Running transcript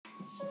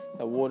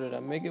That water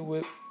that make it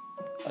whip.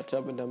 I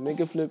chop it, that make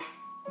it flip.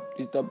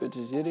 These top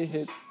bitches, yeah, they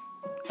hit.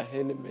 I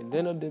hit them and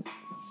then I dip.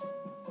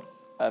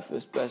 I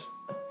feel special.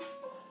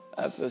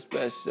 I feel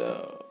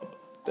special.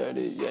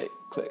 38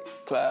 click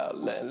cloud,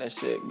 letting that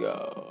shit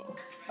go.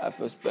 I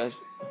feel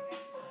special.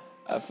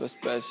 I feel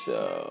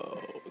special.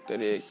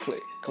 38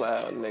 click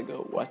cloud,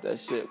 nigga. Watch that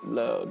shit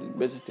blow.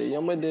 These bitches stay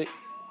on my dick.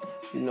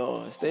 You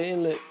know I stay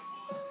lit.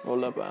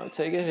 Roll up, I'll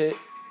take a hit.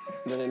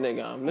 Then the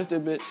nigga, I'm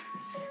lifted, bitch.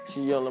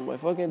 She yelling my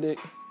fucking dick.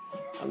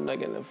 I'm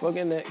necking the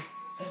fucking neck.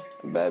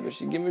 Bad bitch,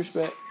 she give me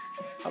respect.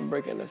 I'm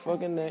breaking the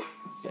fucking neck.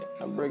 Yeah,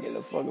 I'm breaking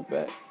the fucking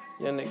back.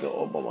 Young nigga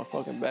up on my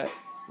fucking back.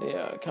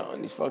 Yeah,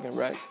 counting these fucking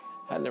racks.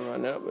 Had to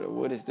run up with it.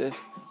 What is this?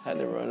 Had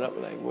to run up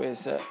like,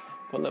 where's that?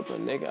 Pull up a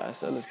nigga, I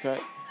sell his crack.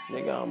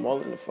 Nigga, I'm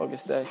all in the fucking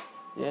stacks.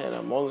 Yeah, and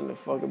I'm all in the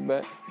fucking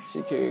back.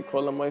 She keep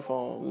calling my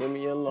phone. Leave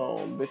me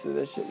alone. Bitch,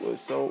 that shit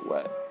was so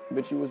whack.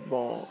 Bitch, you was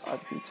born. I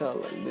keep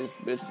telling this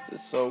bitch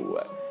is so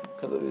whack.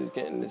 Cause I was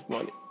getting this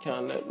money.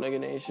 Counting up,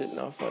 nigga, they ain't shit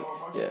not funny.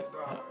 Yeah.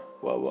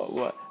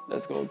 What?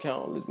 Let's go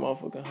count this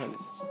motherfucking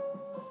hundreds.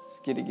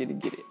 Get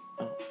it.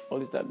 All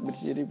these type of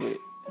bitches, yeah, they with it.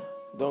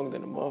 Don't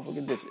then the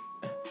motherfucking dish it.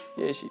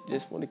 Yeah, she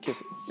just wanna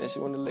kiss it. Then she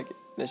wanna lick it.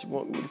 Then she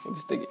want me to fucking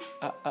stick it.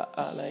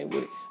 I ain't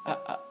with it.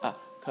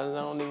 Cause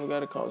I don't even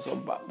gotta come. So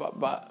back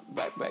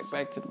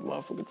to the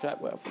motherfucking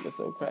trap where I fucking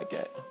so crack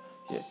at.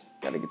 Yeah,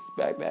 gotta get this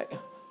bag back.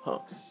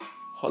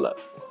 Hold up.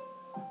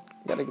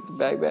 Gotta get the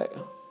bag back.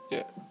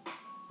 Yeah,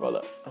 roll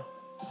up.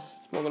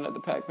 Smoking at the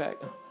pack.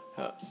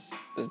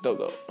 This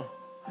dope.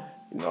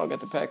 You know I got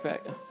the pack.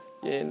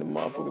 Yeah, in the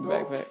motherfucking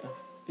backpack.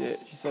 Yeah,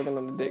 she sucking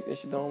on the dick, then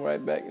she don't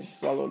right back, and she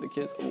swallowed the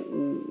kids.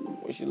 Ooh,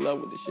 when she love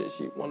with the shit,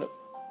 she wanna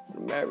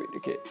marry the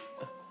kid.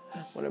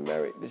 Wanna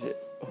marry the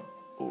shit.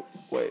 Ooh,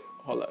 wait,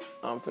 hold up.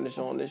 I'm finished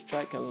on this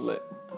track, kinda lit.